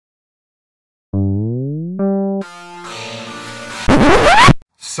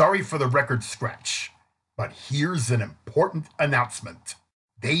sorry for the record scratch, but here's an important announcement.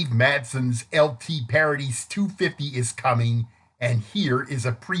 Dave Madson's LT Parodies 250 is coming, and here is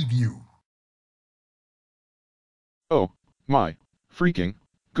a preview. Oh, my freaking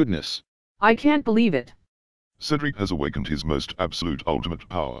goodness. I can't believe it. Cedric has awakened his most absolute ultimate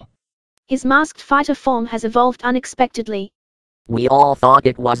power. His masked fighter form has evolved unexpectedly. We all thought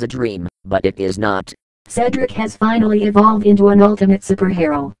it was a dream, but it is not. Cedric has finally evolved into an ultimate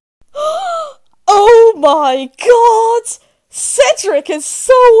superhero. Oh my god! Cedric is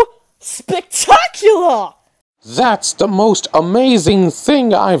so spectacular! That's the most amazing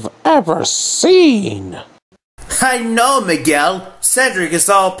thing I've ever seen! I know, Miguel. Cedric is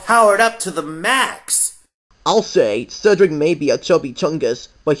all powered up to the max. I'll say, Cedric may be a chubby chungus,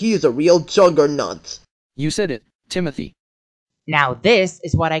 but he is a real juggernaut. You said it, Timothy. Now this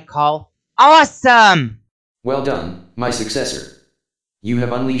is what I call awesome! Well done, my successor. You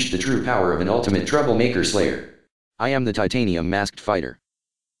have unleashed the true power of an ultimate troublemaker slayer. I am the titanium masked fighter.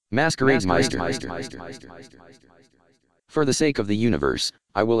 Masquerade Meister. For the sake of the universe,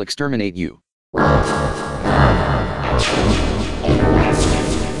 I will exterminate you.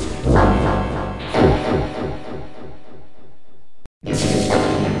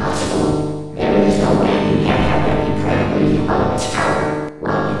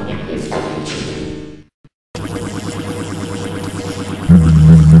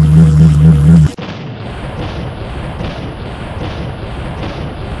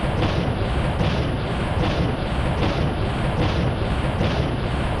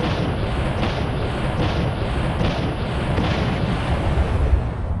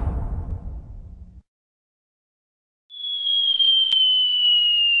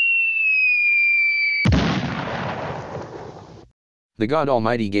 The God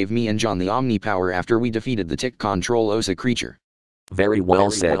Almighty gave me and John the Omni power after we defeated the Tick Control Osa creature. Very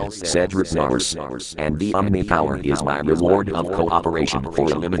well said, Cedric Nars. And the Omni power is my reward of cooperation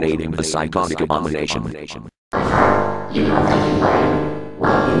for eliminating the psychotic abomination.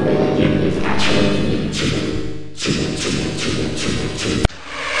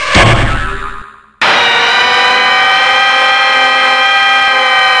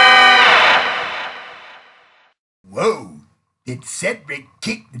 Whoa! Did Cedric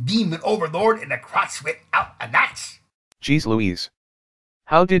kick the demon overlord in the crotch without a notch? Jeez Louise.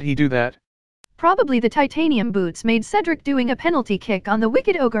 How did he do that? Probably the titanium boots made Cedric doing a penalty kick on the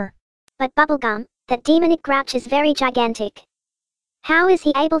wicked ogre. But Bubblegum, that demonic grouch is very gigantic. How is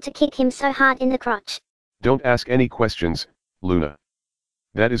he able to kick him so hard in the crotch? Don't ask any questions, Luna.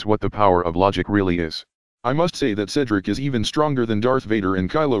 That is what the power of logic really is. I must say that Cedric is even stronger than Darth Vader and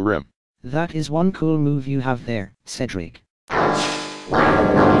Kylo Ren. That is one cool move you have there, Cedric.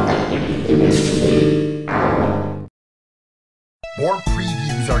 More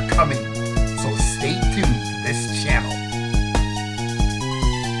previews are coming.